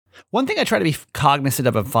One thing I try to be cognizant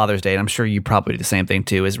of on Father's Day, and I'm sure you probably do the same thing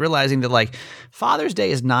too, is realizing that like Father's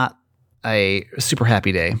Day is not a super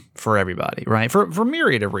happy day for everybody, right? For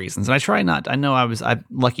myriad of reasons. And I try not, I know I'm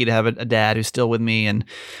lucky to have a dad who's still with me and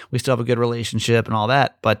we still have a good relationship and all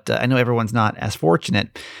that, but I know everyone's not as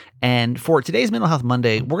fortunate. And for today's Mental Health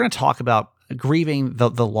Monday, we're going to talk about grieving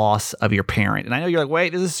the loss of your parent. And I know you're like,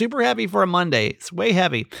 wait, this is super heavy for a Monday. It's way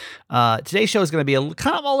heavy. Today's show is going to be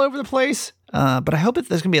kind of all over the place. But I hope that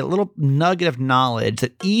there's going to be a little nugget of knowledge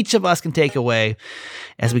that each of us can take away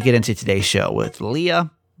as we get into today's show with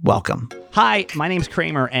Leah. Welcome. Hi, my name's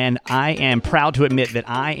Kramer, and I am proud to admit that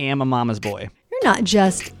I am a mama's boy. You're not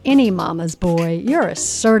just any mama's boy. You're a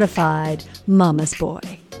certified mama's boy.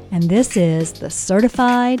 And this is the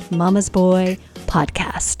Certified Mama's Boy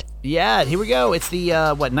podcast. Yeah, here we go. It's the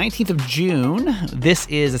 19th of June. This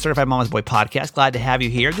is the Certified Mama's Boy podcast. Glad to have you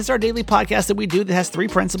here. This is our daily podcast that we do that has 3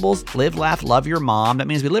 principles: live, laugh, love your mom. That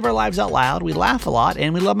means we live our lives out loud, we laugh a lot,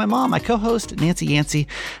 and we love my mom. My co-host, Nancy Yancey.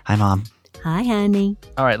 Hi, Mom. Hi, honey.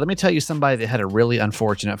 All right, let me tell you somebody that had a really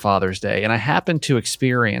unfortunate Father's Day, and I happened to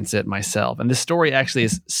experience it myself. And this story actually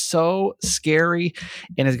is so scary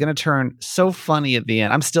and is going to turn so funny at the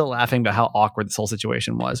end. I'm still laughing about how awkward this whole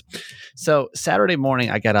situation was. So Saturday morning,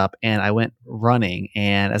 I got up and I went running.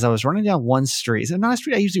 And as I was running down one street, it's not a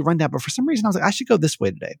street I usually run down, but for some reason I was like, I should go this way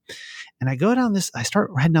today. And I go down this, I start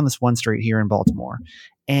heading down this one street here in Baltimore.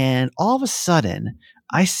 And all of a sudden,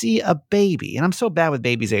 I see a baby, and I'm so bad with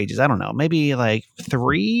babies' ages. I don't know, maybe like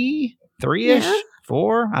three-ish,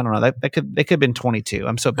 4. I don't know. They could have been 22.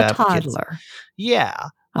 I'm so bad a with kids. toddler. Yeah,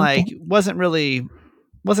 like definitely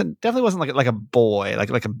wasn't like a boy,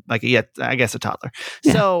 yeah, I guess a toddler.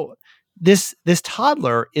 Yeah. So this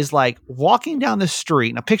toddler is like walking down the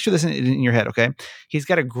street. Now picture this in your head, okay? He's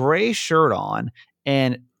got a gray shirt on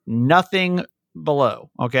and nothing below.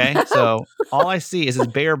 Okay. So all I see is his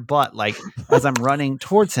bare butt, like as I'm running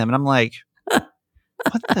towards him. And I'm like,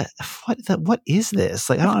 what is this?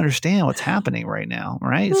 Like, I don't understand what's happening right now.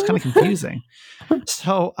 Right. It's kind of confusing.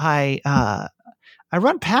 So I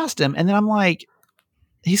run past him and then I'm like,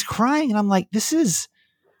 he's crying. And I'm like, this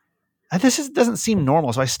doesn't seem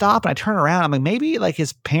normal. So I stop and I turn around. I'm like, maybe like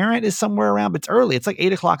his parent is somewhere around, but it's early. It's like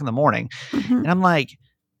 8:00 in the morning. Mm-hmm. And I'm like,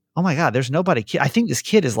 oh my God, there's nobody. I think this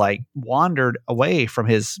kid is like wandered away from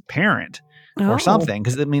his parent or something.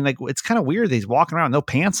 Cause I mean, like, it's kind of weird that he's walking around with no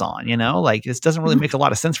pants on, you know, like this doesn't really make a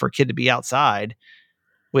lot of sense for a kid to be outside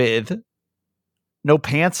with no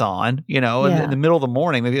pants on, you know, in the middle of the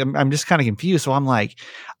morning. I'm just kind of confused. So I'm like,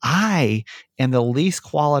 I am the least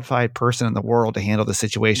qualified person in the world to handle the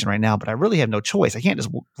situation right now, but I really have no choice. I can't just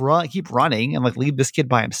keep running and like leave this kid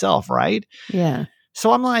by himself. Right. Yeah.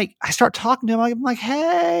 So I'm like, I start talking to him. I'm like,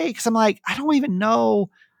 hey, because I'm like, I don't even know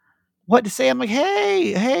what to say. I'm like,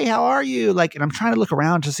 hey, how are you? Like, and I'm trying to look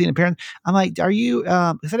around to see the parents. I'm like, are you?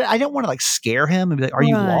 Because I don't want to like scare him and be like, are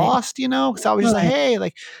you lost? You know? Because I was just like, hey,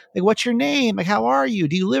 like, what's your name? Like, how are you?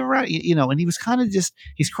 Do you live around? You know? And he was kind of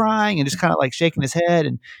he's crying and just kind of like shaking his head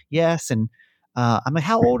and yes. And I'm like,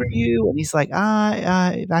 how old are you? And he's like,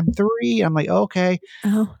 I'm 3. I'm like, okay.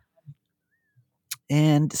 Oh.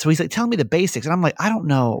 And so he's like telling me the basics, and I'm like, I don't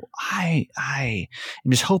know. I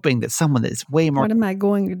am just hoping that someone that's way more. What am I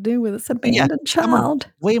going to do with this abandoned child?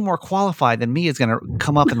 Way more qualified than me is going to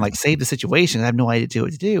come up and like save the situation. I have no idea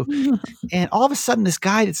what to do. And all of a sudden, this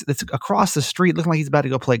guy that's across the street, looking like he's about to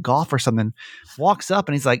go play golf or something, walks up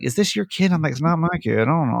and he's like, "Is this your kid?" I'm like, "It's not my kid. I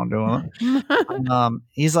don't know what I'm doing."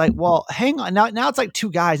 He's like, "Well, hang on." Now it's like 2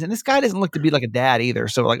 guys, and this guy doesn't look to be like a dad either,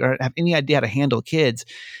 so like or have any idea how to handle kids.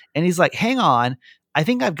 And he's like, "Hang on. I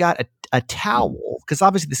think I've got a towel," because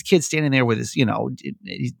obviously this kid's standing there with his,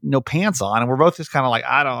 no pants on, and we're both just kind of like,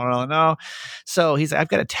 I don't really know. So he's like, I've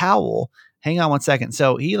got a towel. Hang on one second.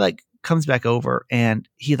 So he like comes back over and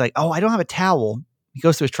he's like, oh, I don't have a towel. He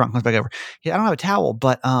goes to his trunk, comes back over. I don't have a towel,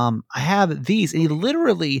 but I have these. And he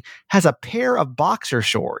literally has a pair of boxer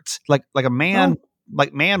shorts, like a man,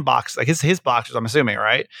 like man box, like his boxers, I'm assuming,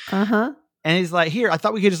 right? Uh-huh. And he's like, here, I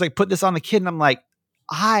thought we could just like put this on the kid. And I'm like,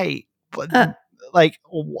 like,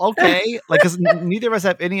 okay, like, cause neither of us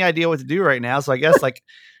have any idea what to do right now. So I guess like,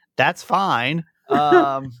 that's fine.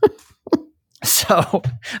 So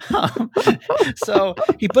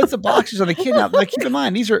he puts the boxers on the kid. Now, like, keep in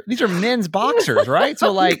mind, these are men's boxers, right?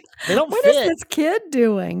 So like, they don't What fit. is this kid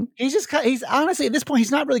doing? He's honestly at this point,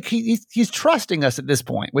 he's not really, he's trusting us at this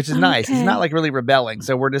point, which is nice. He's not like really rebelling.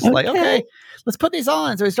 So we're just like, okay, let's put these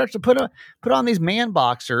on. So he starts to put on these man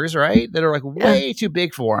boxers, right? That are like way too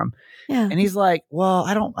big for him. Yeah. And he's like, well,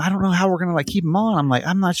 I don't know how we're going to like keep him on. I'm like,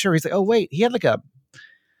 I'm not sure. He's like, oh wait, he had like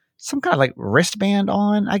some kind of like wristband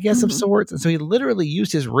on, I guess, of sorts. And so he literally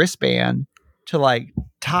used his wristband to like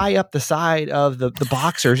tie up the side of the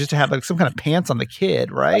boxers just to have like some kind of pants on the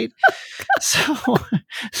kid, right? so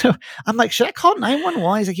I'm like, should I call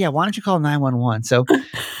 911? He's like, yeah, why don't you call 911? So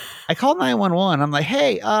I called 911. I'm like,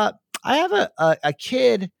 hey, I have a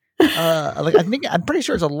kid. Like I'm pretty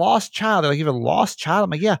sure it's a lost child. They're like, you have a lost child?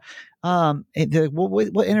 I'm like, yeah. And they're like, well,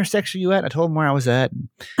 what intersection are you at? And I told them where I was at. And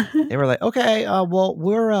they were like, okay, well,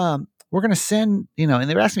 we're going to send, and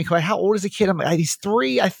they were asking me, how old is the kid? I'm like, he's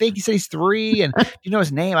 3. I think he said he's 3. And do you know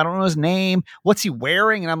his name? I don't know his name. What's he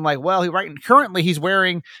wearing? And I'm like, well, currently he's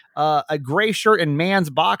wearing a gray shirt and man's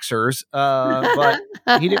boxers. But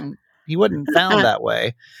he wasn't found that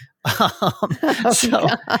way.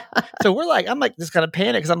 So we're like, I'm like, just kind of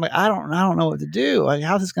panic. Cause I'm like, I don't know what to do. Like,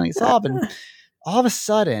 how's this going to get solved? And all of a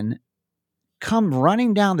sudden come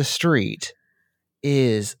running down the street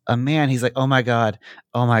is a man. He's like, oh my God.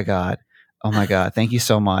 Thank you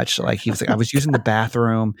so much. Like, he was like, I was using the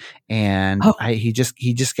bathroom and he just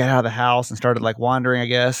got out of the house and started like wandering, I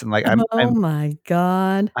guess. And like, my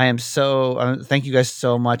God. I am so, thank you guys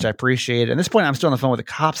so much. I appreciate it. At this point, I'm still on the phone with the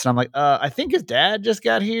cops and I'm like, I think his dad just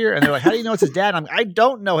got here. And they're like, how do you know it's his dad? I'm like, I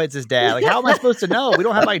don't know it's his dad. Like, how am I supposed to know? We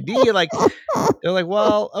don't have ID. Like, they're like,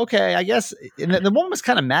 well, okay, I guess. And the woman was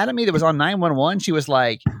kind of mad at me that was on 911. She was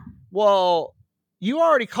like, well, you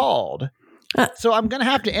already called. So I'm going to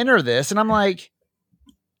have to enter this. And I'm like,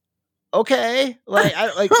 okay, like,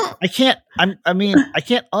 I can't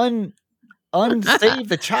unsave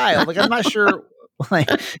the child. Like, I'm not sure. Like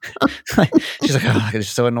she's like, oh, she's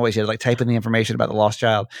so annoyed. She had to like type in the information about the lost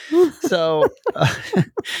child. So,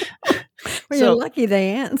 you're lucky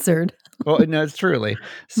they answered. Well, no, it's truly.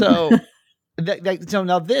 So, so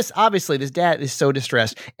now this dad is so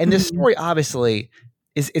distressed. And this story obviously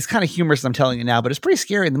is kind of humorous. I'm telling you now, but it's pretty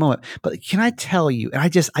scary in the moment. But can I tell you? And I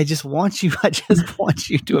just want you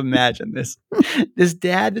to imagine this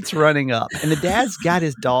dad that's running up, and the dad's got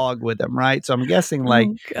his dog with him, right? So I'm guessing like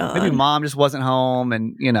maybe mom just wasn't home,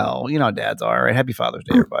 and you know how dads are, right? Happy Father's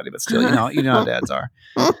Day, everybody. But still, you know how dads are.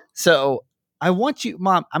 So I want you,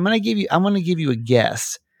 Mom. I'm gonna give you a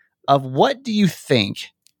guess of what do you think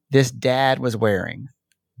this dad was wearing?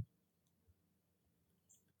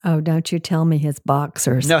 Oh, don't you tell me his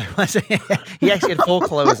boxers. No, he actually had full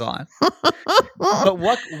clothes on. But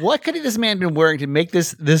what could this man been wearing to make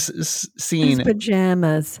this scene? His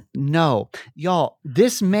pajamas. No, y'all,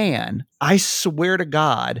 this man, I swear to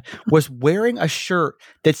God, was wearing a shirt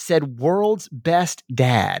that said "World's Best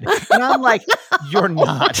Dad," and I'm like, you're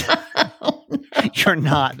not. You're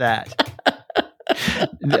not that.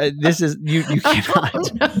 This is you cannot.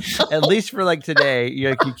 At least for like today,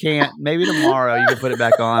 you can't. Maybe tomorrow you can put it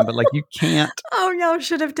back on, but like you can't. Oh, y'all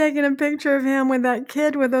should have taken a picture of him with that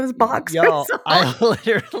kid with those boxers. Y'all, I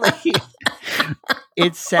literally.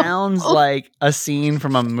 It sounds like a scene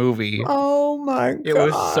from a movie. Oh my God! It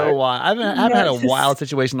was so wild. I haven't had a wild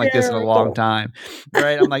situation like this in a long time.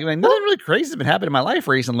 Right? I'm like, nothing really crazy has been happening in my life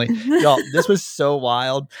recently. Y'all, this was so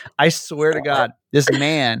wild. I swear to God, this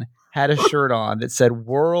man had a shirt on that said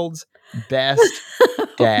 "World's Best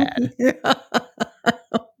Dad,"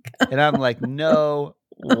 and I'm like, no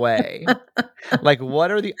way. Like,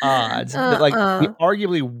 what are the odds that like the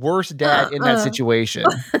arguably worst dad in that situation,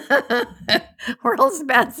 World's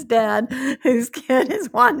Best Dad, whose kid is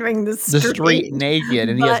wandering the street naked,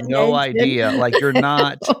 and he has no idea. Like, you're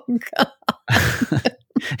not. Oh, God.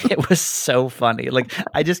 It was so funny. Like,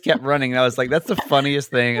 I just kept running. And I was like, that's the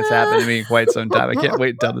funniest thing that's happened to me in quite some time. I can't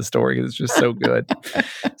wait to tell the story because it's just so good.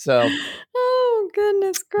 So, oh,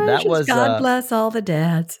 goodness gracious. That was, God bless all the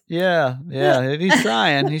dads. Yeah. He's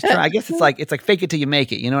trying. I guess it's like fake it till you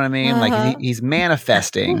make it. You know what I mean? Like he's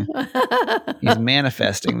manifesting. He's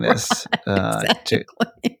manifesting this exactly.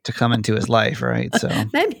 to come into his life, right? So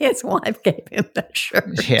maybe his wife gave him that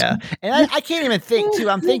shirt. Yeah. And I can't even think too.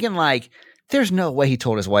 I'm thinking like, there's no way he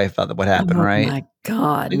told his wife about what happened, right? Oh my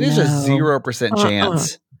God! Like, there's a 0%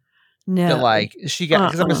 chance that like she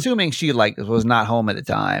got, because I'm assuming she like was not home at the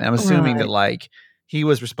time. I'm assuming that like he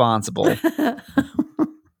was responsible.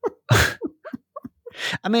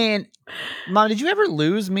 I mean, Mom, did you ever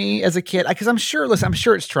lose me as a kid? Because I'm sure it's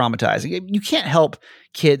traumatizing. You can't help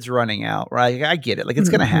kids running out, right? I get it. Like, it's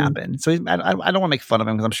going to happen. So I don't want to make fun of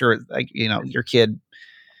him because I'm sure like your kid.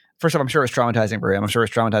 First off, I'm sure it's traumatizing for him. I'm sure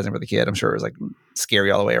it's traumatizing for the kid. I'm sure it was like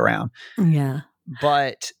scary all the way around. Yeah.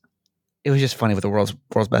 But it was just funny with the world's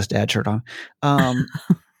best dad shirt on.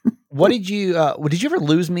 What did you ever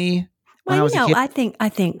lose me when I was a kid? I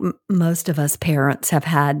think most of us parents have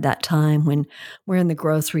had that time when we're in the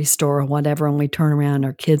grocery store or whatever, and we turn around,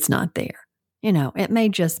 our kid's not there. It may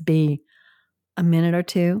just be a minute or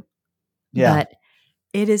two, but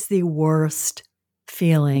it is the worst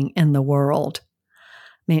feeling in the world.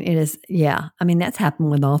 I mean, it is, yeah. I mean, that's happened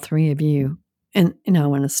with all three of you in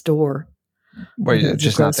a store. Where Whether you're it's a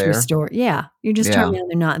just not grocery there. store. Yeah. You just turn Yeah. around,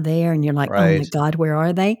 they're not there, and you're like, oh my Right. God, where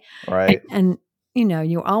are they? Right. And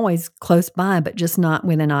you're always close by, but just not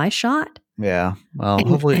within eye shot. Yeah. Well, And-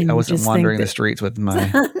 hopefully and I you wasn't just wandering think the streets with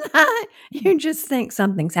my you just think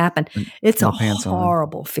something's happened. It's no a pants on.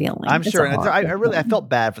 horrible feeling. I'm It's a sure. And I horrible really, I feeling. felt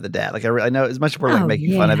bad for the dad. Like I know as much as we're like Oh,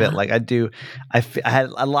 making fun of it. yeah. Like I do, I had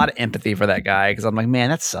a lot of empathy for that guy because I'm like,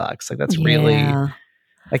 man, that sucks. Like that's really, Yeah.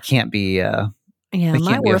 that can't be, Yeah, that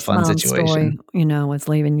my can't be a worst fun mom situation. story, was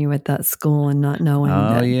leaving you at that school and not knowing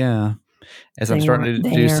Oh that yeah. As I'm they starting to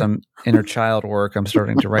weren't do there. some inner child work, I'm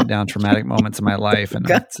starting to write down traumatic moments in my life, and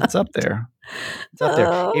it's up there. It's up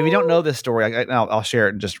there. If you don't know this story, I'll share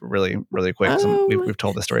it just really, really quick. We've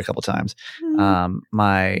told this story a couple times.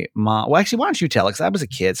 My mom. Well, actually, why don't you tell it? Because I was a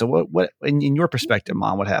kid. So, what in your perspective,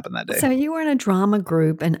 Mom, what happened that day? So you were in a drama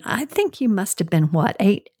group, and I think you must have been what,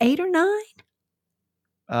 8 or 9?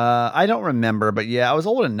 I don't remember, but yeah, I was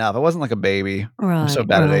old enough. I wasn't like a baby. I'm so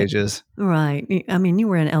bad at ages. Right. I mean, you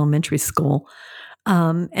were in elementary school,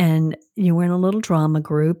 and you were in a little drama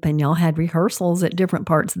group, and y'all had rehearsals at different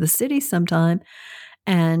parts of the city sometime.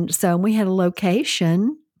 And so we had a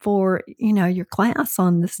location for, your class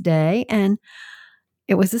on this day, and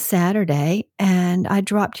it was a Saturday, and I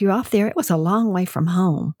dropped you off there. It was a long way from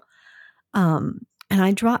home. And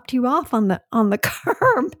I dropped you off on the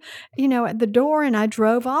curb, at the door, and I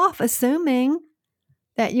drove off assuming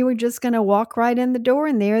that you were just going to walk right in the door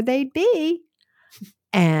and there they'd be.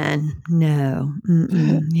 And no,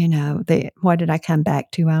 what did I come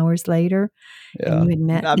back 2 hours later? Yeah. And you had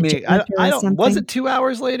met I the mean, janitor I or don't. something? Was it 2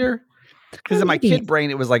 hours later? Because in my maybe. kid brain,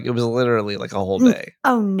 it was literally like a whole day.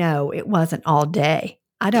 Oh no, it wasn't all day.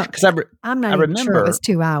 I don't. Because I'm not even sure it was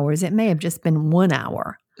 2 hours. It may have just been 1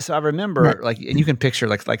 hour. So I remember, and you can picture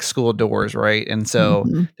like school doors, right? And so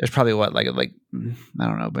there's probably like I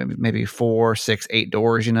don't know, maybe 4, 6, 8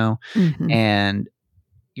 doors, and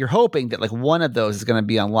you're hoping that like one of those is going to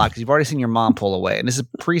be unlocked because you've already seen your mom pull away, and this is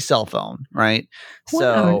pre-cell phone, right? What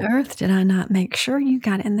on earth did I not make sure you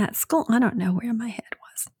got in that school? I don't know where my head was.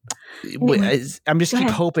 Anyway, I'm just keep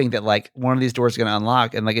hoping that like one of these doors is going to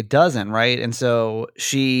unlock, and like it doesn't, right? And so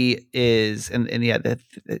she is, and yeah, the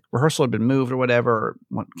rehearsal had been moved or whatever,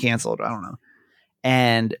 or canceled. I don't know.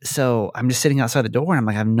 And so I'm just sitting outside the door, and I'm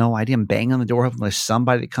like, I have no idea. I'm banging on the door, hoping there's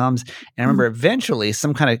somebody that comes. And I remember eventually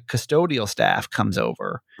some kind of custodial staff comes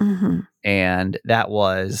over, and that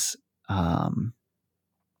was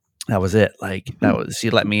it. Like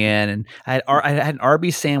she let me in, and I had an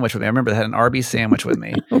Arby's sandwich with me. I remember I had an Arby's sandwich with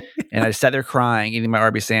me, and I just sat there crying, eating my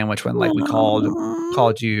Arby's sandwich when like we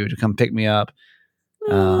called you to come pick me up.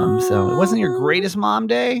 So it wasn't your greatest mom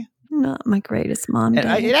day. Not my greatest mom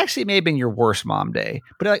day. It actually may have been your worst mom day.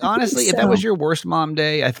 But like honestly, if that was your worst mom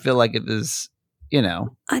day, I feel like it was,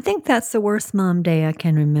 I think that's the worst mom day I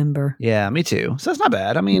can remember. Yeah, me too. So it's not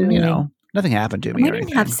bad. I mean, nothing happened to me. We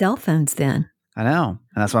didn't have cell phones then. I know. And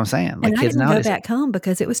that's what I'm saying. Like and kids I didn't nowadays go back home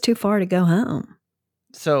because it was too far to go home.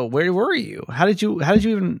 So where were you? How did we get in touch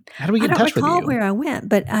with you? I don't recall where I went,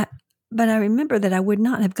 but I remember that I would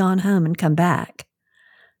not have gone home and come back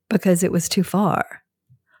because it was too far.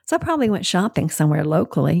 So I probably went shopping somewhere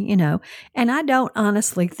locally, and I don't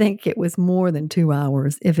honestly think it was more than 2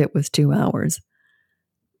 hours if it was 2 hours.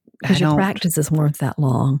 Because your practices weren't that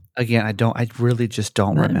long. Again, I really just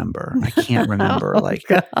don't remember. I can't remember like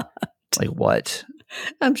what.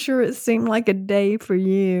 I'm sure it seemed like a day for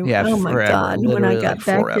you. Yeah, oh my forever. God. Literally when I got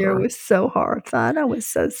back forever. there, I was so horrified. I was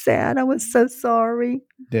so sad. I was so sorry.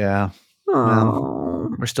 Yeah. Oh.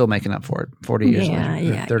 We're still making up for it 40 years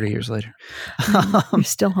later, 30 years later. You're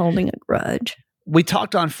still holding a grudge. We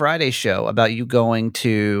talked on Friday's show about you going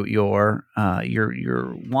to your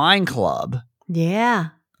wine club. Yeah.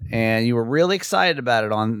 And you were really excited about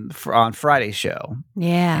it on Friday's show.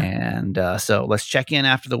 Yeah. And so let's check in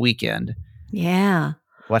after the weekend. Yeah.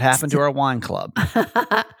 What happened to our wine club?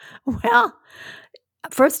 Well,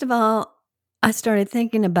 first of all, I started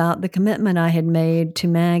thinking about the commitment I had made to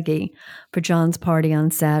Maggie for John's party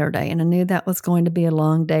on Saturday. And I knew that was going to be a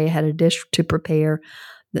long day. I had a dish to prepare,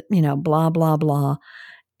 blah, blah, blah.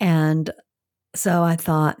 And so I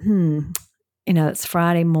thought, it's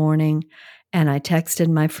Friday morning. And I texted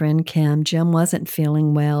my friend Kim. Jim wasn't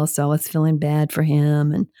feeling well, so I was feeling bad for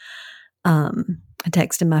him. And I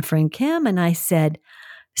texted my friend Kim and I said,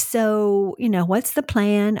 so, what's the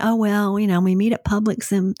plan? Oh, well, we meet at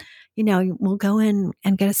Publix and, we'll go in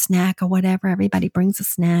and get a snack or whatever. Everybody brings a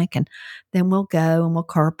snack and then we'll go and we'll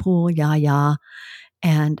carpool, yah.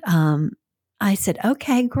 And I said,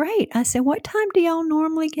 okay, great. I said, what time do y'all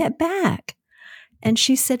normally get back? And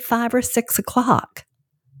she said 5 or 6 o'clock.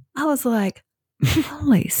 I was like,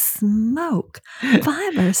 holy smoke,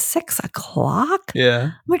 5 or 6 o'clock?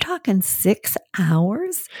 Yeah. We're talking 6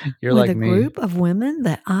 hours You're with like a me. group of women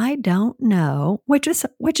that I don't know, which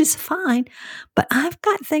is fine. But I've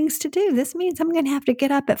got things to do. This means I'm going to have to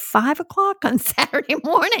get up at 5 o'clock on Saturday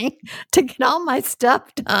morning to get all my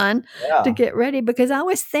stuff done, to get ready. Because I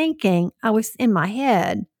was in my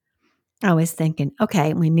head, I was thinking,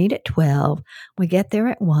 okay, we meet at 12, we get there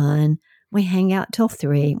at 1, we hang out till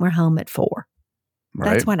 3, we're home at 4.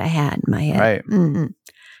 Right. That's what I had in my head. Right.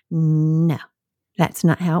 No, that's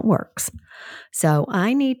not how it works. So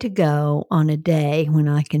I need to go on a day when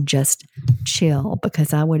I can just chill,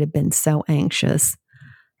 because I would have been so anxious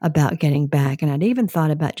about getting back. And I'd even thought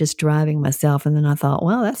about just driving myself. And then I thought,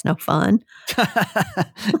 well, that's no fun. Yeah,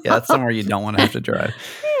 that's somewhere you don't want to have to drive.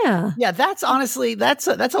 Yeah. Yeah, that's honestly, that's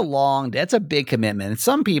a long day. That's a big commitment. And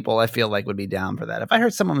some people I feel like would be down for that. If I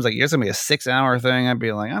heard someone was like, "It's gonna be a 6-hour thing," I'd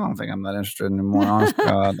be like, I don't think I'm that interested anymore. Honest to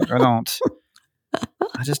God, like,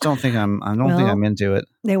 I just don't think I'm into it.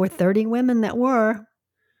 There were 30 women that were.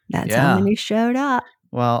 That's how many showed up.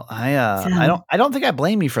 Well, I don't think I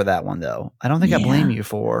blame you for that one though. I don't think I blame you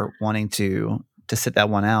for wanting to sit that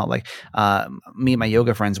one out. Like me and my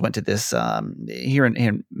yoga friends went to this here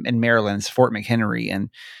in Maryland's Fort McHenry, and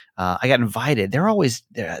I got invited. They're always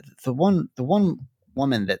there. The one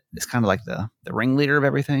woman that is kind of like the ringleader of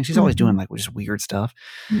everything. She's always doing like just weird stuff.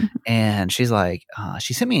 And she's like,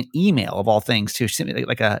 she sent me an email of all things too. She sent me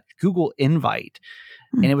like a Google invite.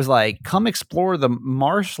 And it was like, come explore the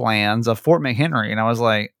marshlands of Fort McHenry. And I was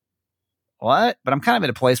like, what? But I'm kind of at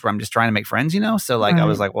a place where I'm just trying to make friends, So like, I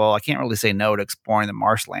was like, well, I can't really say no to exploring the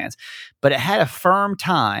marshlands. But it had a firm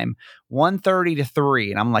time, 1:30 to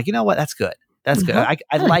 3. And I'm like, you know what? That's good. That's good.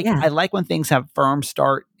 I like when things have firm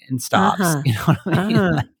start and stops. You know what I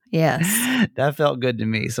mean? Yes. That felt good to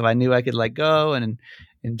me. So I knew I could like go and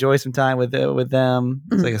enjoy some time with them.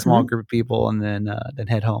 It's like a small group of people, and then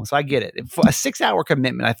head home. So I get it. For a 6-hour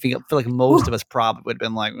commitment, I feel like most of us probably would have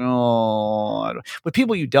been like, oh, with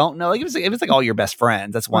people you don't know. Like if it's like all your best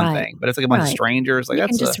friends, that's one thing. But it's like a bunch of strangers. Like you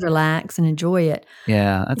that's can just relax and enjoy it.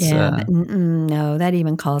 Yeah, that's but no, that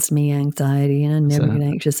even caused me anxiety, and I never get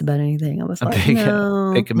anxious about anything. I was like,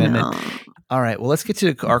 big commitment. No. All right, well, let's get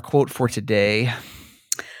to our quote for today.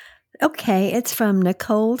 Okay, it's from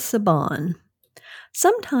Nicole Saban.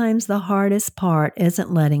 Sometimes the hardest part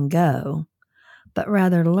isn't letting go, but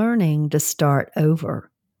rather learning to start over.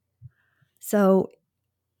 So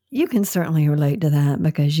you can certainly relate to that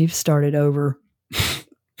because you've started over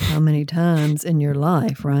how many times in your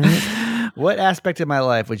life, right? What aspect of my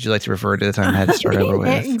life would you like to refer to the time I had to start over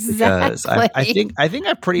with? Exactly. Because I think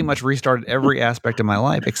I pretty much restarted every aspect of my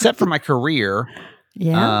life except for my career.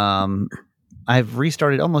 Yeah. I've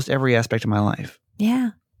restarted almost every aspect of my life.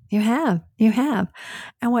 Yeah. You have.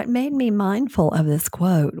 And what made me mindful of this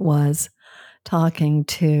quote was talking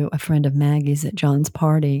to a friend of Maggie's at John's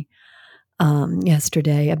party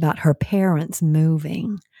yesterday about her parents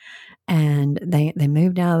moving. And they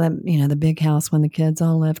moved out of the big house when the kids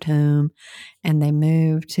all left home, and they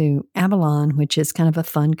moved to Avalon, which is kind of a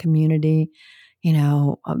fun community,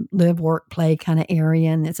 a live, work, play kind of area.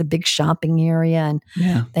 And it's a big shopping area. And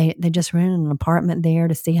they just rented an apartment there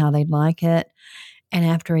to see how they'd like it. And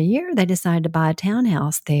after a year, they decided to buy a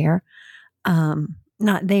townhouse there,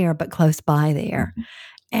 not there, but close by there.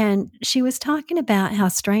 And she was talking about how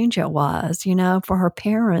strange it was, for her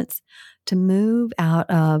parents to move out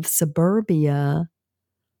of suburbia,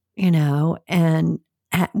 and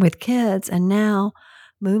with kids, and now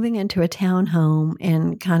moving into a townhome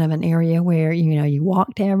in kind of an area where, you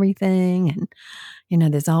walk to everything,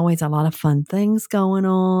 and, there's always a lot of fun things going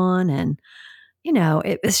on. And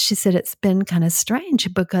she said it's been kind of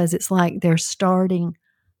strange because it's like they're starting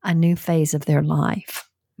a new phase of their life.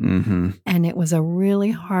 And it was a really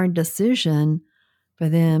hard decision for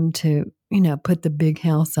them to, put the big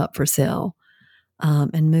house up for sale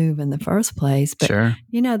and move in the first place. But,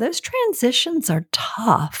 those transitions are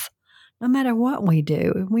tough no matter what we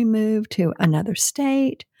do. If we move to another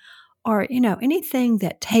state or, anything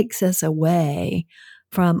that takes us away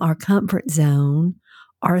from our comfort zone,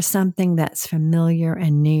 or something that's familiar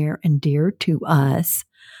and near and dear to us,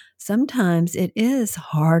 sometimes it is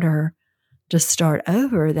harder to start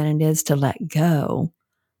over than it is to let go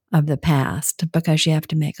of the past, because you have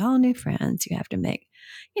to make all new friends. You have to make,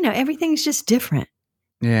 everything's just different.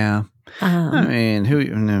 Yeah. I mean,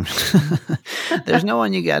 no. There's no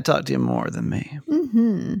one you got to talk to more than me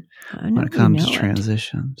when it comes to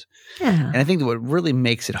transitions. Yeah. And I think that what really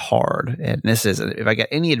makes it hard, and this is, if I get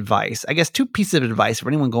any advice, I guess 2 pieces of advice for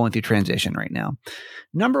anyone going through transition right now.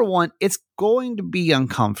 Number 1, it's going to be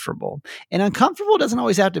uncomfortable. And uncomfortable doesn't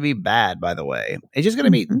always have to be bad, by the way. It's just going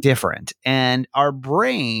to be different. And our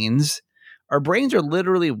brains are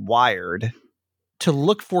literally wired to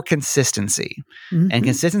look for consistency, and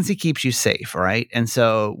consistency keeps you safe, right? And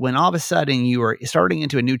so when all of a sudden you are starting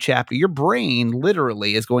into a new chapter, your brain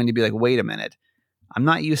literally is going to be like, wait a minute, I'm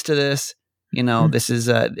not used to this. This is,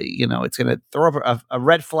 it's going to throw up a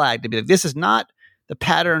red flag to be like, this is not the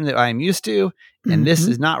pattern that I'm used to, and this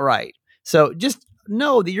is not right. So just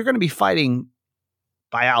know that you're going to be fighting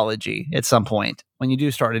biology at some point when you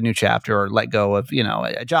do start a new chapter or let go of,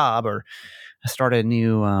 a job or start a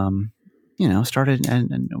new, started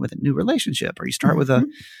with a new relationship, or you start with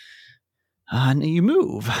you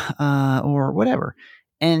move, or whatever.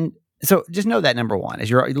 And so just know that number 1 is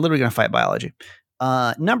you're literally going to fight biology.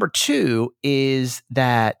 Number 2 is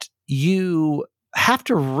that you have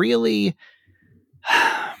to really,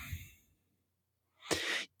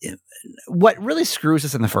 what really screws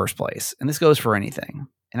us in the first place, and this goes for anything.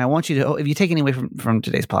 And I want you to, if you take anything away from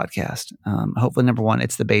today's podcast, hopefully, number 1,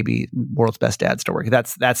 it's the baby world's best dad story.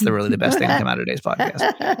 That's really the best thing to come out of today's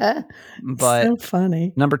podcast. But so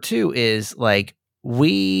funny. Number 2 is like,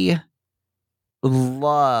 we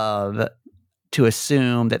love to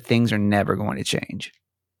assume that things are never going to change,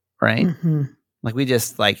 right? Like we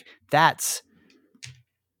just like, that's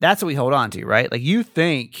what we hold on to, right? Like you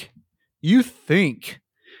think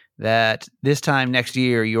that this time next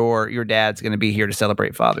year, your dad's going to be here to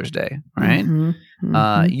celebrate Father's Day, right?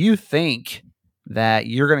 You think that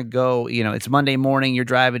you're going to go, it's Monday morning, you're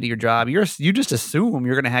driving to your job. You just assume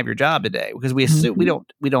you're going to have your job today because we assume we don't,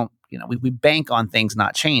 we bank on things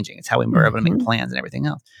not changing. It's how we were able to make plans and everything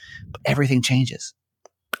else. But everything changes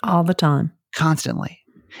all the time, constantly.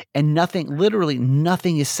 And literally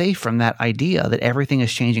nothing is safe from that idea that everything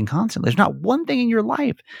is changing constantly. There's not one thing in your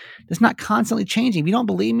life that's not constantly changing. If you don't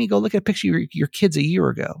believe me, go look at a picture of your kids a year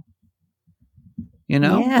ago.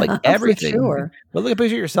 Like everything. Sure. Go look at a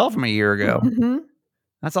picture of yourself from a year ago.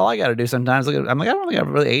 That's all I got to do sometimes. I'm like, I don't think I've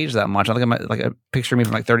really aged that much. I look at a picture of me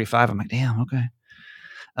from like 35. I'm like, damn, okay.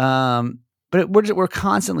 But we're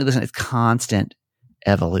constantly listening. It's constant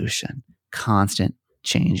evolution, constant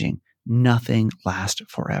changing. Nothing lasts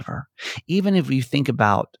forever. Even if you think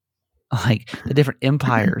about like the different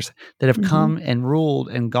empires that have come and ruled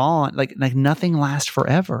and gone, like nothing lasts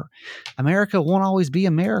forever. America won't always be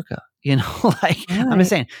America, right. I'm just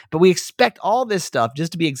saying, but we expect all this stuff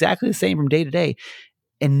just to be exactly the same from day to day.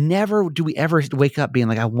 And never do we ever wake up being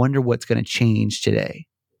like, I wonder what's going to change today.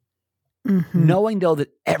 Knowing though that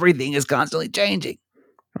everything is constantly changing.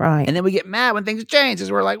 Right. And then we get mad when things change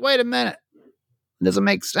because we're like, wait a minute. It doesn't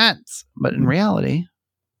make sense. But in reality,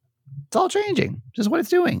 it's all changing. Just what it's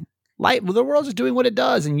doing. The world's just doing what it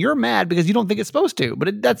does. And you're mad because you don't think it's supposed to.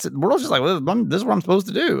 But the world's just like, well, this is what I'm supposed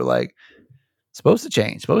to do. Like, supposed to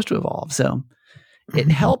change, supposed to evolve. So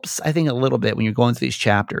it helps, I think, a little bit when you're going through these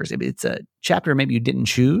chapters. If it's a chapter maybe you didn't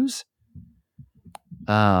choose,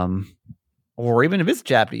 or even if it's a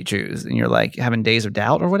chapter you choose and you're like having days of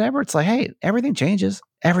doubt or whatever, it's like, hey, everything changes.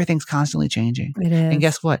 Everything's constantly changing. It is. And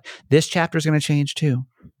guess what? This chapter is going to change too.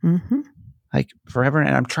 Like forever.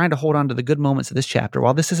 And I'm trying to hold on to the good moments of this chapter.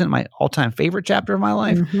 While this isn't my all-time favorite chapter of my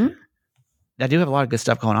life, I do have a lot of good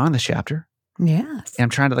stuff going on in this chapter. Yes. And I'm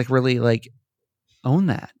trying to like really like own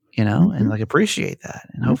that, and like appreciate that.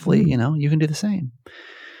 And hopefully, you can do the same.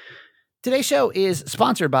 Today's show is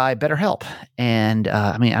sponsored by BetterHelp. And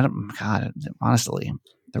honestly,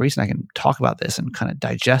 the reason I can talk about this and kind of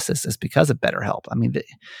digest this is because of BetterHelp. I mean,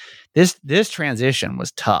 this transition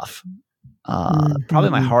was tough.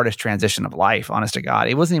 Probably my hardest transition of life, honest to God.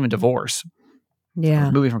 It wasn't even divorce.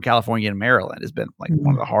 Yeah. Moving from California to Maryland has been like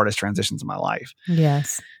one of the hardest transitions of my life.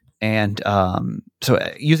 Yes. And so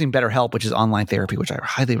using BetterHelp, which is online therapy, which I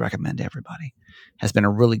highly recommend to everybody, has been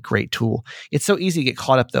a really great tool. It's so easy to get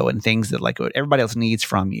caught up, though, in things that like what everybody else needs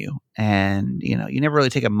from you. And, you never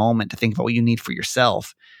really take a moment to think about what you need for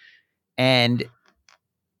yourself. And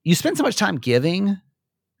you spend so much time giving.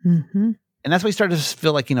 And that's why you start to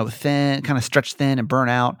feel like, thin, kind of stretched thin and burn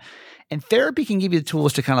out. And therapy can give you the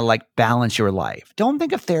tools to kind of like balance your life. Don't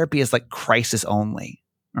think of therapy as like crisis only.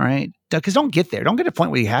 All right. Because don't get there. Don't get to a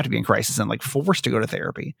point where you have to be in crisis and like forced to go to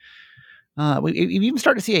therapy. You even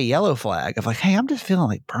start to see a yellow flag of like, hey, I'm just feeling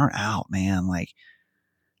like burnt out, man. Like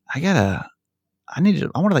I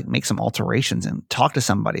want to like make some alterations and talk to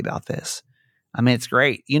somebody about this. I mean, it's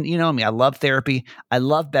great. You know me. I love therapy. I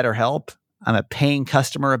love BetterHelp. I'm a paying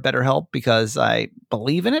customer of BetterHelp because I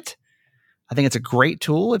believe in it. I think it's a great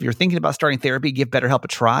tool. If you're thinking about starting therapy, give BetterHelp a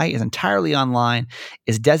try. It's entirely online,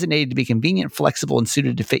 is designated to be convenient, flexible, and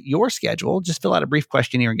suited to fit your schedule. Just fill out a brief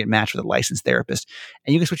questionnaire and get matched with a licensed therapist.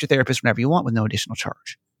 And you can switch your therapist whenever you want with no additional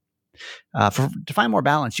charge. To find more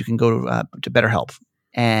balance, you can go to BetterHelp.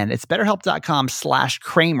 And it's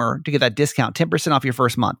betterhelp.com/Kramer to get that discount, 10% off your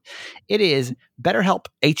first month. It is BetterHelp,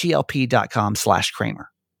 HELP.com/Kramer.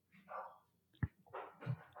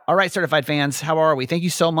 All right, certified fans, how are we? Thank you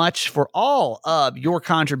so much for all of your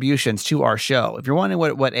contributions to our show. If you're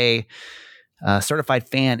wondering what a certified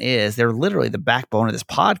fan is, they're literally the backbone of this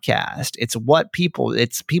podcast. It's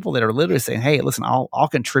people that are literally saying, hey, listen, I'll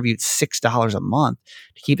contribute $6 a month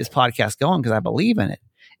to keep this podcast going because I believe in it.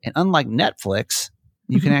 And unlike Netflix,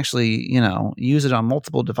 you can actually, use it on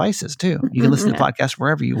multiple devices too. You can listen to the podcast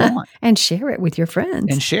wherever you want. And share it with your friends.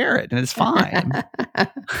 And share it, and it's fine.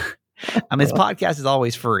 I mean, this podcast is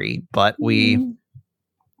always free, but we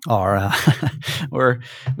are,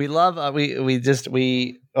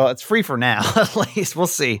 it's free for now, at least. We'll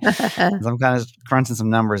see. I'm kind of crunching some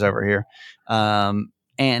numbers over here.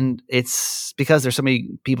 And it's because there's so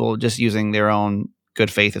many people just using their own good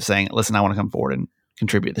faith of saying, listen, I want to come forward and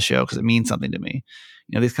contribute to the show because it means something to me.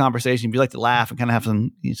 These conversations, you like to laugh and kind of have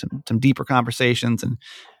some deeper conversations, and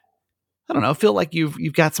I don't know, feel like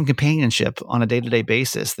you've got some companionship on a day-to-day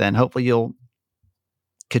basis, then hopefully you'll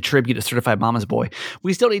contribute to Certified Mama's Boy.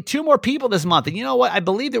 We still need 2 more people this month. And you know what? I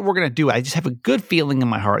believe that we're going to do it. I just have a good feeling in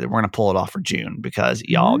my heart that we're going to pull it off for June because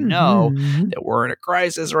y'all know that we're in a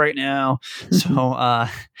crisis right now. So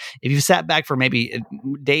if you've sat back for maybe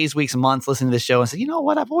days, weeks, months listening to this show and said, you know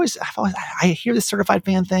what? I hear this certified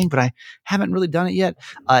fan thing, but I haven't really done it yet.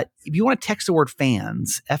 If you want to text the word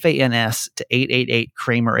fans, FANS to 888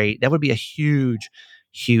 Kramer 8, that would be a huge,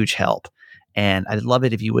 huge help. And I'd love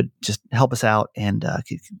it if you would just help us out. And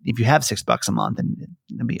if you have $6 a month, and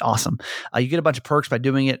it'd be awesome. You get a bunch of perks by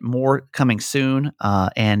doing it. More coming soon.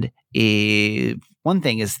 And one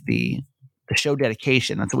thing is the show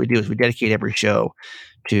dedication. That's what we do, is we dedicate every show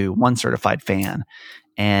to one certified fan.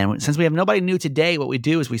 And since we have nobody new today, what we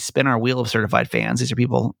do is we spin our wheel of certified fans. These are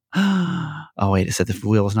people. Oh, wait, it said the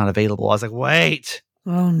wheel is not available. I was like, wait.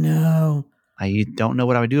 Oh, no. I don't know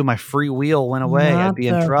what I would do if my free wheel went away. I'd be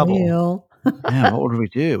in trouble. Wheel. Yeah, what would we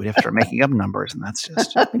do? We'd have to start making up numbers, and that's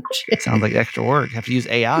just sounds like extra work. Have to use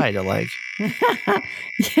AI to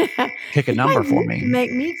pick a number for me.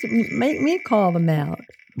 Make me call them out.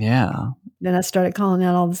 Yeah. Then I started calling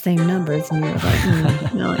out all the same numbers, and you were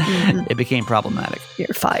like, It became problematic. You're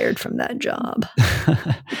fired from that job.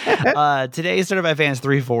 Today's Certified Fans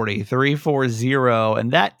 340,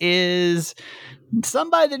 and that is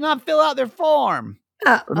somebody that did not fill out their form.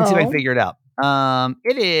 Let me see if I can figure it out.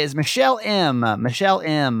 It is Michelle M. Okay. Michelle,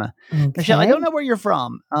 I don't know where you're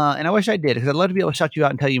from, and I wish I did because I'd love to be able to shout you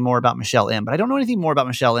out and tell you more about Michelle M. But I don't know anything more about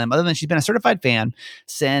Michelle M. other than she's been a certified fan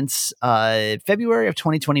since February of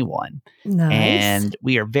 2021. Nice. And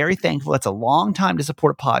we are very thankful. That's a long time to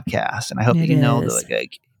support a podcast, and I hope that you know that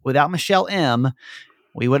without Michelle M.,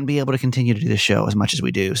 we wouldn't be able to continue to do the show as much as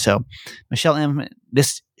we do. So, Michelle M.,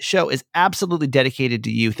 this show is absolutely dedicated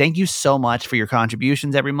to you. Thank you so much for your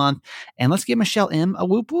contributions every month. And let's give Michelle M. a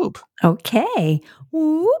whoop whoop. Okay.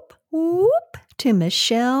 Whoop whoop to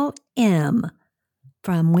Michelle M.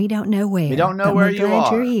 from We Don't Know Where. We don't know where you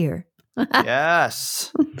are. You're here.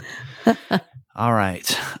 Yes. All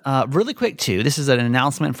right. Really quick, too, this is an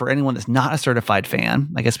announcement for anyone that's not a certified fan.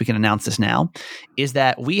 I guess we can announce this now, is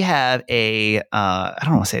that we have I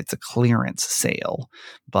don't want to say it's a clearance sale,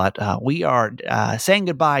 but we are saying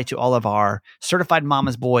goodbye to all of our Certified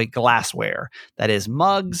Mama's Boy glassware. That is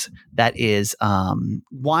mugs, that is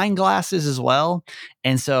wine glasses as well.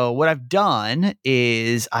 And so what I've done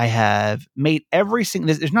is I have made every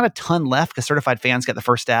single, there's not a ton left because certified fans got the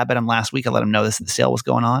first stab at them last week. I let them know the sale was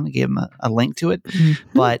going on. I gave them a link to it.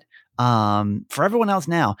 Mm-hmm. But for everyone else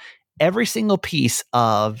now, every single piece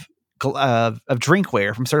of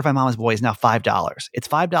drinkware from Certified Mama's Boy is now $5. It's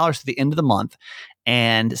 $5 to the end of the month.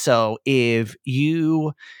 And so if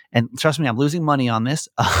you, and trust me, I'm losing money on this,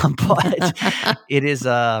 but it is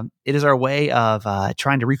our way of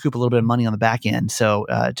trying to recoup a little bit of money on the back end. So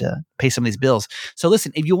to pay some of these bills. So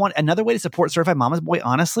listen, if you want another way to support Certified Mama's Boy,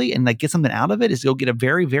 honestly, and get something out of it, is go get a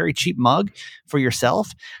very, very cheap mug for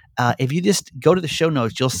yourself. If you just go to the show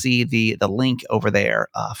notes, you'll see the link over there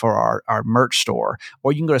for our merch store,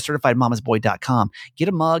 or you can go to certifiedmamasboy.com. Get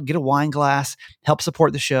a mug, get a wine glass, help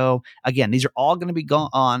support the show. Again, these are all going to be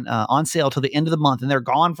on sale till the end of the month, and they're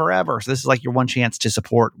gone forever. So this is like your one chance to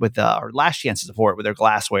support with, or last chance to support with their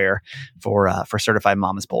glassware for Certified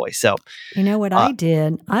Mama's Boy. So You know what I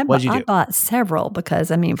did? what'd you I do? bought several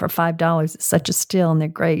because, I mean, for $5, it's such a steal and they're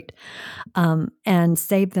great. And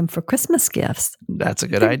saved them for Christmas gifts. That's a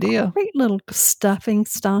good They're idea. Great little stuffing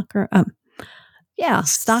stuffer.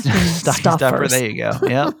 Stocking Stuffer. stuffers. There you go.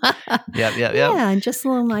 Yep. Yep. Yeah, and just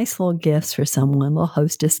little nice little gifts for someone, little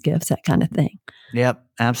hostess gifts, that kind of thing. Yep,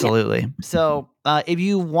 absolutely. So if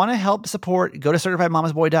you want to help support, go to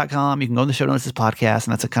certifiedmamasboy.com. You can go in the show notes of this podcast,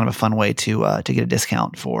 and that's a kind of a fun way to get a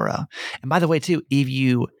discount for. And by the way, too, if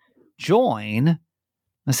you join,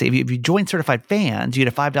 let's see, if you join Certified Fans, you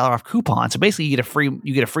get a $5 off coupon. So basically, you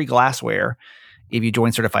get a free glassware if you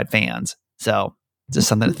join Certified Fans. So just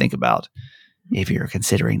something to think about if you're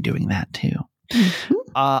considering doing that too. Mhm.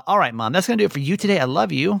 All right, Mom, that's going to do it for you today. I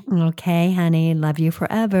love you. Okay, honey. Love you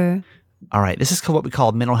forever. All right, this is what we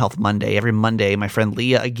call Mental Health Monday. Every Monday, my friend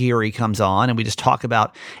Leah Aguirre comes on, and we just talk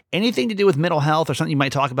about anything to do with mental health or something you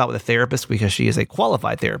might talk about with a therapist, because she is a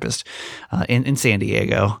qualified therapist in San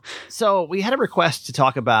Diego. So we had a request to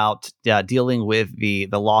talk about dealing with the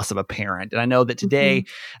loss of a parent. And I know that today,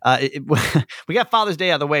 we got Father's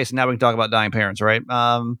Day out of the way, so now we can talk about dying parents, right?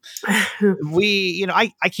 I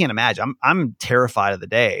can't imagine. I'm terrified of the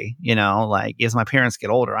day, like as my parents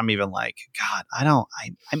get older, I'm even like, God,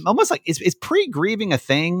 I'm almost like, is pre-grieving a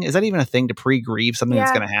thing? Is that even a thing, to pre-grieve something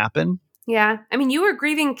that's going to happen? Yeah. I mean, you were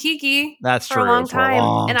grieving Kiki for a long time.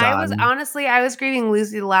 I was grieving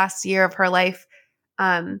Lucy the last year of her life.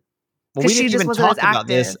 Well, we didn't even talk about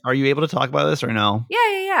this. Are you able to talk about this or no?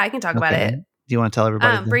 Yeah. I can talk about it. Do you want to tell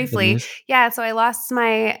everybody briefly? Yeah. So I lost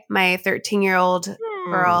my 13-year-old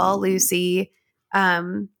girl, Lucy,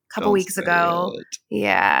 couple weeks ago.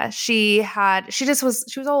 Yeah. She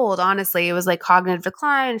was old. Honestly, it was like cognitive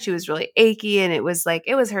decline. She was really achy, and it was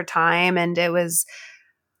her time, and it was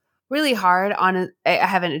really hard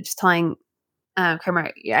telling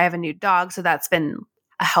Kramer, I have a new dog. So that's been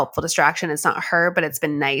a helpful distraction. It's not her, but it's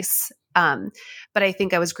been nice. But I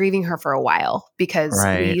think I was grieving her for a while, because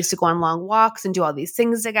we used to go on long walks and do all these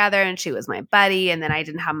things together, and she was my buddy. And then I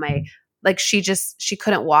didn't have she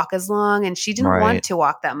couldn't walk as long, and she didn't want to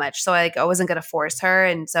walk that much. So I wasn't going to force her.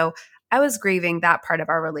 And so I was grieving that part of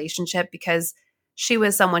our relationship, because she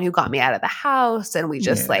was someone who got me out of the house, and we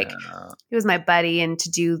just he was my buddy, and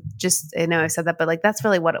I know I said that, but that's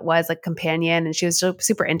really what it was, like companion. And she was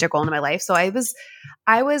super integral into my life. So I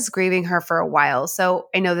was grieving her for a while. So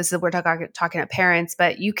I know we're talking to parents,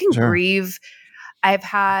 but you can grieve.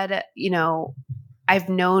 I've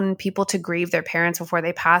known people to grieve their parents before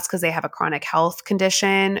they pass, because they have a chronic health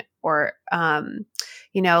condition, or,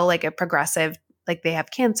 like a progressive, like they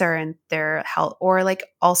have cancer and their health, or like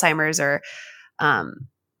Alzheimer's, or,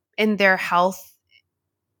 and their health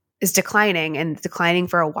is declining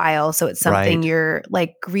for a while. So it's something you're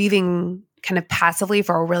like grieving kind of passively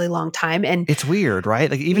for a really long time. And it's weird, right?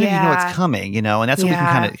 Like even if you know it's coming, and that's what we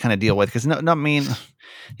can kind of deal with. Because I mean,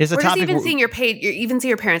 it's a topic. Just even seeing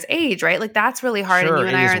your parents age, right? Like that's really hard. Sure, and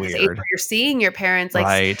you and I are in this age where you're seeing your parents not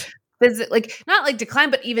like decline,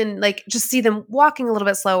 but even like just see them walking a little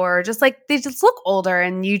bit slower, or just like they just look older,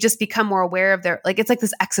 and you just become more aware of their, like, it's like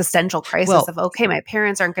this existential crisis of, okay, my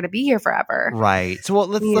parents aren't going to be here forever. Right. So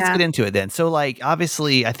let's get into it then. So like,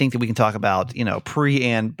 obviously I think that we can talk about, pre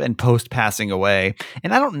and post passing away.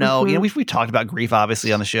 And I don't know, we've talked about grief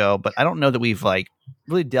obviously on the show, but I don't know that we've like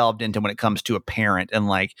really delved into when it comes to a parent, and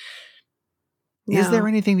like, is there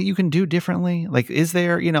anything that you can do differently? Like, is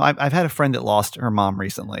there, I've had a friend that lost her mom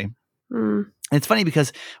recently. And it's funny because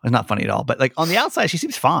it's not funny at all, but like on the outside, she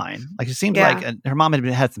seems fine. Like it seemed like her mom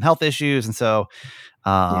had some health issues. And so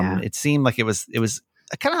it seemed like it was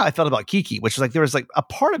kind of how I felt about Kiki, which was like, there was like a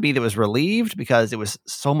part of me that was relieved because it was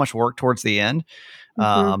so much work towards the end.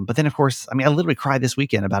 But then of course, I mean, I literally cried this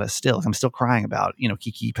weekend about it still. I'm still crying about,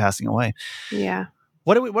 Kiki passing away. Yeah.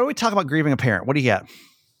 What do we talk about grieving a parent? What do you got?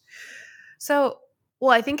 So,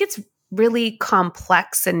 well, I think it's really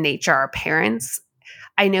complex in nature, our parents.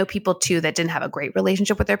 I know people too that didn't have a great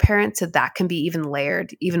relationship with their parents. So that can be even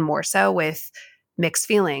layered, even more so, with mixed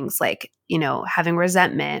feelings, like, having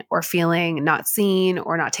resentment, or feeling not seen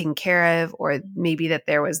or not taken care of, or maybe that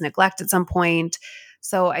there was neglect at some point.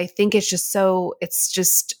 So I think it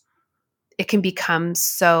can become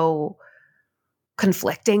so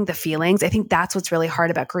conflicting, the feelings. I think that's what's really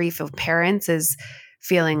hard about grief of parents, is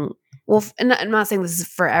feeling, well, and I'm not saying this is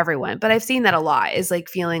for everyone, but I've seen that a lot, is like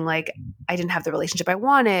feeling like I didn't have the relationship I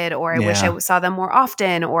wanted, or I wish I saw them more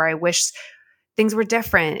often, or I wish things were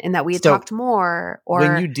different and that we had talked more. Or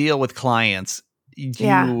when you deal with clients,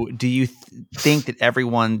 do you think that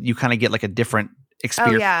everyone, you kind of get like a different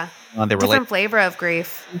experience on their different flavor of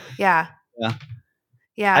grief. Yeah.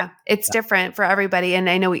 It's different for everybody. And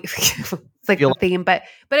I know it's like the theme, but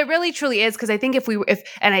it really truly is. Cause I think if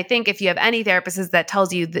you have any therapist that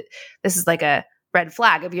tells you that this is like a red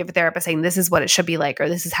flag, if you have a therapist saying this is what it should be like, or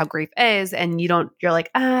this is how grief is, and you're like,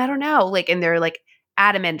 I don't know. Like, and they're like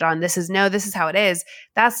adamant on this is how it is.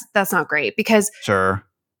 That's not great, because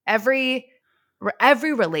every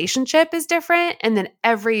relationship is different. And then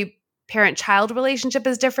every parent-child relationship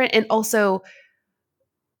is different. And also,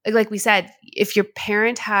 like we said, if your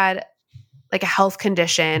parent had like a health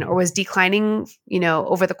condition or was declining,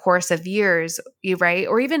 over the course of years, right?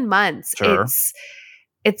 Or even months,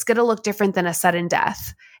 it's going to look different than a sudden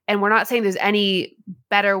death. And we're not saying there's any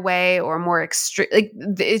better way or more extreme. Like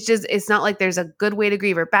it's not like there's a good way to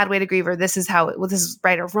grieve or bad way to grieve, or this is this is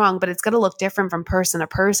right or wrong, but it's going to look different from person to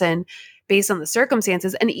person based on the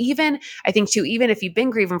circumstances. And even, I think too, even if you've been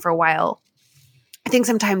grieving for a while, I think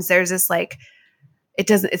sometimes there's this like,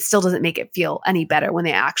 it still doesn't make it feel any better when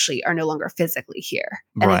they actually are no longer physically here.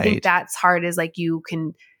 And I think that's hard, is like you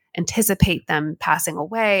can anticipate them passing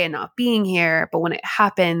away and not being here, but when it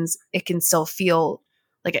happens, it can still feel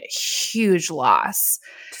like a huge loss.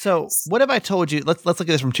 So what if I told you, let's look at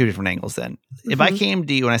this from two different angles then. If I came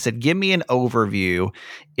to you and I said, give me an overview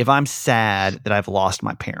if I'm sad that I've lost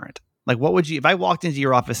my parent. Like, what would you, if I walked into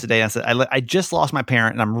your office today and I said, I just lost my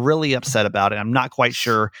parent and I'm really upset about it, I'm not quite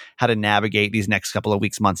sure how to navigate these next couple of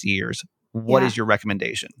weeks, months, years. What is your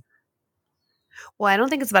recommendation? Well, I don't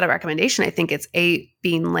think it's about a recommendation. I think it's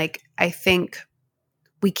being like, I think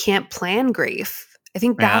we can't plan grief. I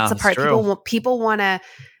think that's the part people want to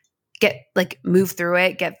move through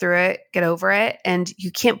it, get over it, and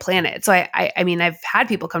you can't plan it. So I mean, I've had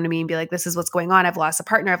people come to me and be like, this is what's going on. I've lost a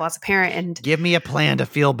partner. I've lost a parent, and give me a plan to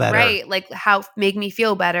feel better. Right. Like make me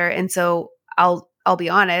feel better. And so I'll be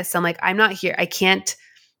honest. I'm like, I'm not here. I can't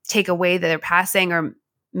take away that they're passing or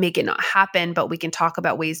make it not happen, but we can talk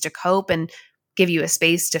about ways to cope and give you a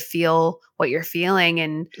space to feel what you're feeling.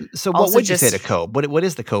 And so what would you say to cope? What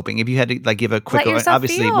is the coping? If you had to like give a quick,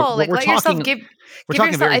 obviously we're talking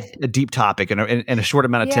a deep topic in a short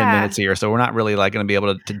amount of 10 minutes here. So we're not really like going to be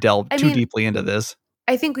able to delve too deeply into this.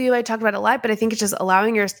 I think I talked about it a lot, but I think it's just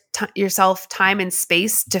allowing yourself time and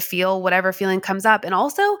space to feel whatever feeling comes up. And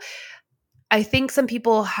also I think some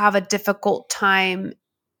people have a difficult time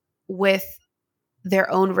with their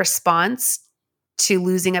own response to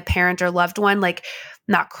losing a parent or loved one, like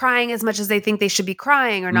not crying as much as they think they should be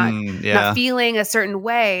crying, or not feeling a certain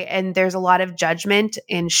way. And there's a lot of judgment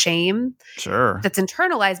and shame that's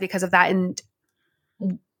internalized because of that. And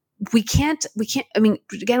we can't, I mean,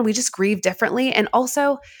 again, we just grieve differently. And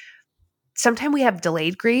also sometimes we have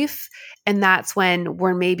delayed grief. And that's when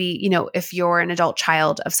we're maybe, if you're an adult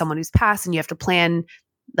child of someone who's passed and you have to plan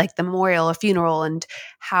like the memorial or funeral and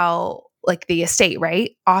how, like the estate,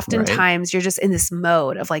 right? Oftentimes you're just in this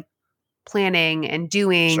mode of like planning and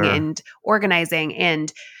doing and organizing,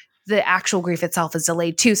 and the actual grief itself is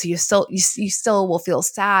delayed too. So you still will feel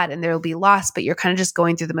sad and there will be loss, but you're kind of just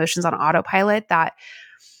going through the motions on autopilot, that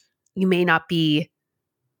you may not be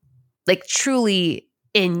like truly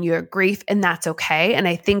in your grief, and that's okay. And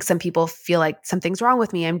I think some people feel like something's wrong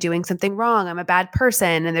with me. I'm doing something wrong. I'm a bad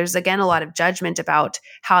person. And there's again a lot of judgment about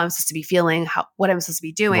how I'm supposed to be feeling, what I'm supposed to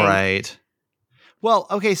be doing. Right. Well,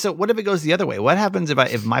 okay. So what if it goes the other way? What happens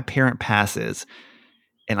if my parent passes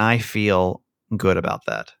and I feel good about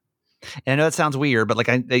that? And I know that sounds weird, but like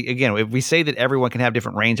again, if we say that everyone can have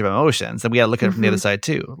different range of emotions, then we got to look at it from the other side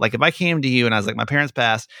too. Like if I came to you and I was like, my parents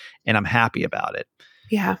passed and I'm happy about it.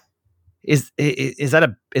 Yeah.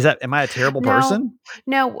 Am I a terrible person?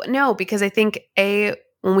 No, because I think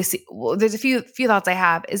when we see, there's a few thoughts I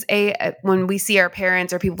have is when we see our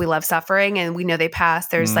parents or people we love suffering and we know they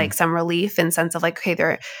passed, there's like some relief and sense of like,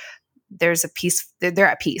 okay, there's a peace, they're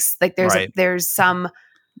at peace. Like there's some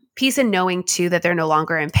peace in knowing too that they're no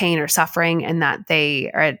longer in pain or suffering and that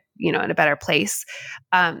they are, in a better place.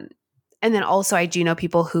 And then also I do know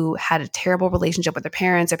people who had a terrible relationship with their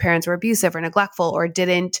parents were abusive or neglectful or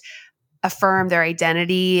didn't affirm their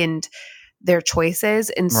identity and their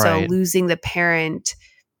choices. And so losing the parent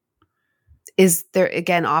is there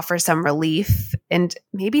again, offers some relief and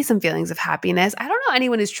maybe some feelings of happiness. I don't know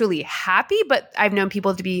anyone who's truly happy, but I've known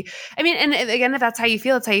people to be, and again, if that's how you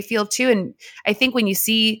feel, it's how you feel too. And I think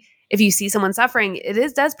if you see someone suffering, it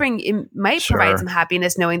might provide some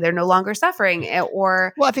happiness knowing they're no longer suffering.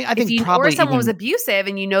 Or I think probably or someone was abusive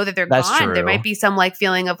and you know that they're gone, there might be some like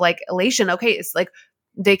feeling of like elation. Okay, it's like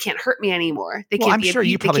they can't hurt me anymore. They can't I'm sure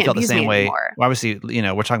you probably felt the same way. Anymore. Well, obviously,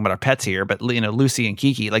 we're talking about our pets here, but Lucy and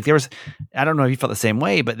Kiki, like I don't know if you felt the same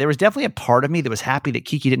way, but there was definitely a part of me that was happy that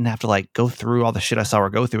Kiki didn't have to like go through all the shit I saw her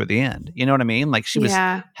go through at the end. You know what I mean? Like she was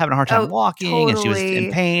having a hard time walking and she was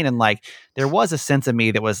in pain. And like, there was a sense of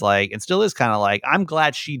me that was like, and still is kind of like, I'm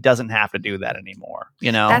glad she doesn't have to do that anymore.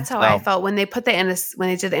 That's how I felt when they put when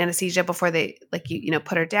they did the anesthesia before they like,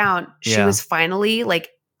 put her down. She was finally like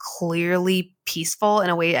clearly peaceful in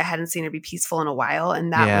a way I hadn't seen her be peaceful in a while.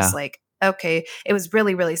 And that was like, okay, it was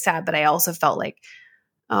really, really sad. But I also felt like,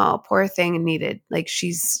 oh, poor thing needed, like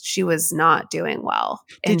she was not doing well.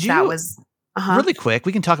 And that was really quick.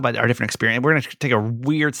 We can talk about our different experience. We're going to take a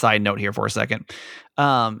weird side note here for a second.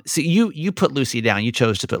 So you put Lucy down, you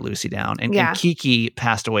chose to put Lucy down and Kiki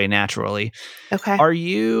passed away naturally. Okay. Are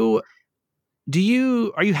you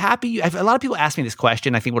happy? A lot of people ask me this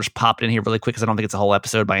question. I think we'll just pop it in here really quick because I don't think it's a whole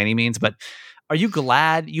episode by any means, but are you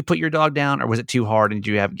glad you put your dog down or was it too hard and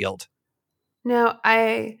do you have guilt? No,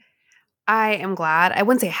 I am glad. I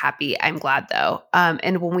wouldn't say happy. I'm glad though.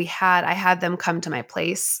 And when I had them come to my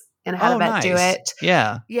place and I had a vet do it.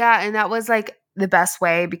 Yeah. Yeah. And that was like the best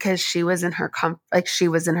way because she was in her she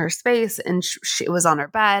was in her space and she was on her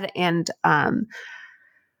bed. And,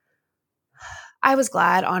 I was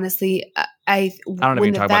glad, honestly. I don't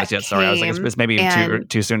even talk about this yet. Sorry. I was like, it's maybe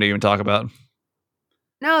too soon to even talk about.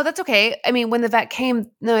 No, that's okay. I mean, when the vet came,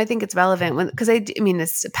 no, I think it's relevant because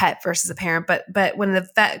it's a pet versus a parent, but when the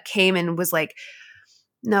vet came and was like,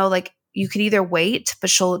 no, like you could either wait, but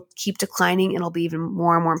she'll keep declining and it'll be even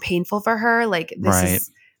more and more painful for her. Like this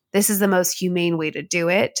is the most humane way to do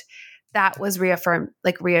it. That was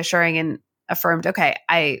reassuring and affirmed, okay,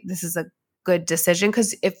 this is a good decision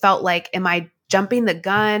because it felt like, am I jumping the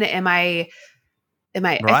gun? I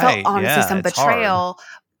felt honestly some betrayal.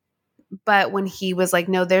 But when he was like,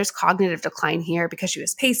 no, there's cognitive decline here because she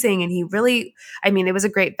was pacing and he really, it was a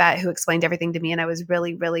great vet who explained everything to me. And I was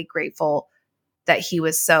really, really grateful that he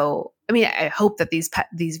was so, I hope that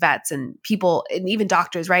these vets and people and even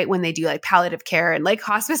doctors, right, when they do like palliative care and like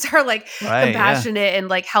hospice are like compassionate and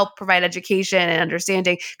like help provide education and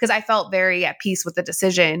understanding. Cause I felt very at peace with the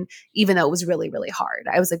decision, even though it was really, really hard.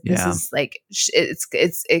 I was like, this is like,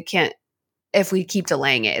 it can't, if we keep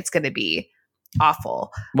delaying it, it's going to be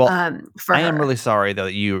awful. Well, I am really sorry though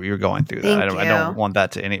that you're going through that. I don't want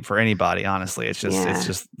that for anybody. Honestly, it's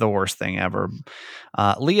just the worst thing ever.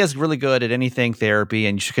 Leah's really good at anything therapy,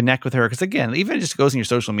 and you should connect with her because again, even it just goes in your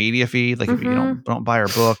social media feed. Like if you don't buy her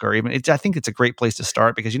book or even, I think it's a great place to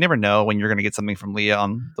start because you never know when you're going to get something from Leah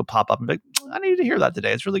on the pop up and be like, I need to hear that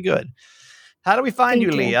today. It's really good. How do we find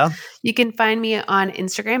you, Leah? You can find me on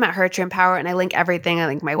Instagram at Her True Empower, and I link everything. I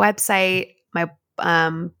link my website, my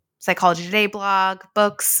Psychology Today blog,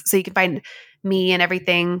 books. So you can find me and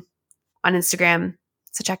everything on Instagram.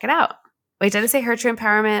 So check it out. Wait, did I say Her True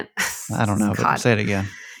Empowerment? I don't know, but say it again.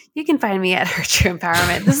 You can find me at Her True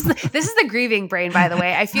Empowerment. This is the grieving brain, by the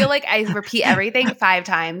way. I feel like I repeat everything 5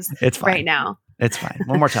 times right now. It's fine.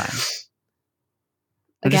 One more time.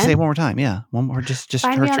 Again? Just say it one more time. Yeah. One more. Just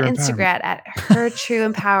find me on Instagram at Her True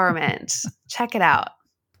Empowerment. Check it out.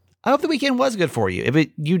 I hope the weekend was good for you.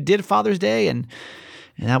 You did Father's Day and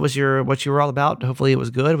that was what you were all about. Hopefully it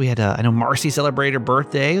was good. We had, I know Marcy celebrated her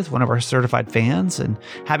birthday with one of our certified fans, and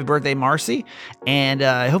happy birthday, Marcy. And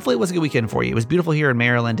hopefully it was a good weekend for you. It was beautiful here in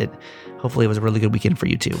Maryland, and hopefully it was a really good weekend for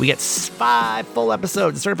you too. We got 5 full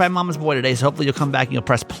episodes of Certified Mama's Boy today, so hopefully you'll come back and you'll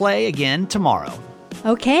press play again tomorrow.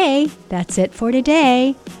 Okay, that's it for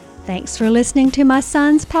today. Thanks for listening to my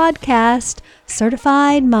son's podcast,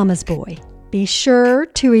 Certified Mama's Boy. Be sure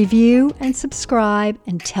to review and subscribe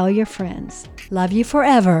and tell your friends. Love you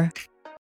forever.